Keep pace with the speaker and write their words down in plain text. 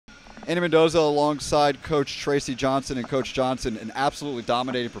Andy Mendoza alongside Coach Tracy Johnson. And Coach Johnson, an absolutely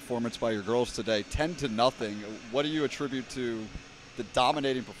dominating performance by your girls today, 10-0. What do you attribute to the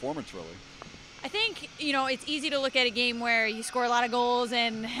dominating performance, really? I think, it's easy to look at a game where you score a lot of goals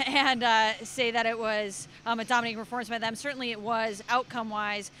and say that it was a dominating performance by them. Certainly it was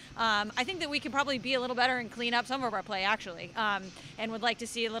outcome-wise. I think that we can probably be a little better and clean up some of our play, actually, and would like to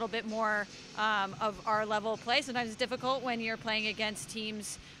see a little bit more of our level of play. Sometimes it's difficult when you're playing against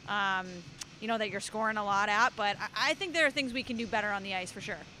teams that you're scoring a lot at, but I think there are things we can do better on the ice for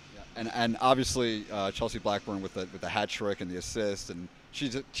sure. Yeah. And obviously Chelsea Blackburn with the hat trick and the assist, and she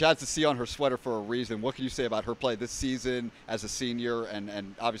has the C on her sweater for a reason. What can you say about her play this season as a senior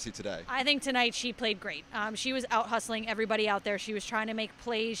and obviously today? I think tonight she played great. She was out hustling everybody out there. She was trying to make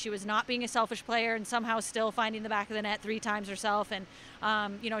plays. She was not being a selfish player and somehow still finding the back of the net 3 times herself. And,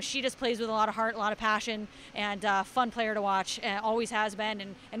 she just plays with a lot of heart, a lot of passion, and fun player to watch. Always has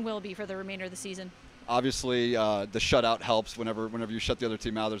been and will be for the remainder of the season. Obviously, the shutout helps. Whenever you shut the other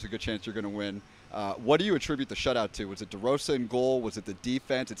team out, there's a good chance you're going to win. What do you attribute the shutout to? Was it DeRosa in goal? Was it the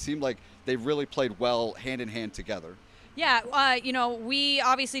defense? It seemed like they really played well hand in hand together. Yeah, we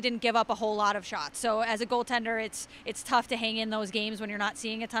obviously didn't give up a whole lot of shots. So as a goaltender, it's tough to hang in those games when you're not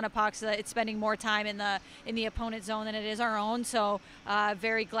seeing a ton of pucks. It's spending more time in the opponent's zone than it is our own. So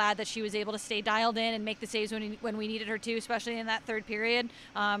very glad that she was able to stay dialed in and make the saves when we needed her to, especially in that third period.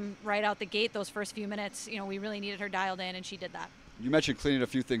 Right out the gate, those first few minutes, we really needed her dialed in, and she did that. You mentioned cleaning a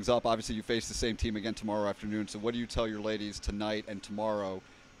few things up. Obviously, you face the same team again tomorrow afternoon. So what do you tell your ladies tonight and tomorrow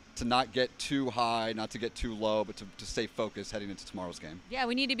to not get too high, not to get too low, but to stay focused heading into tomorrow's game? Yeah,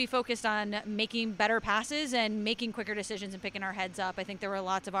 we need to be focused on making better passes and making quicker decisions and picking our heads up. I think there were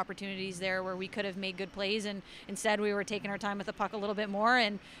lots of opportunities there where we could have made good plays, and instead we were taking our time with the puck a little bit more.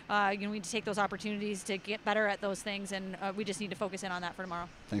 And we need to take those opportunities to get better at those things, and we just need to focus in on that for tomorrow.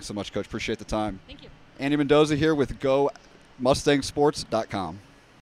 Thanks so much, Coach. Appreciate the time. Thank you. Andy Mendoza here with GoMustangSports.com.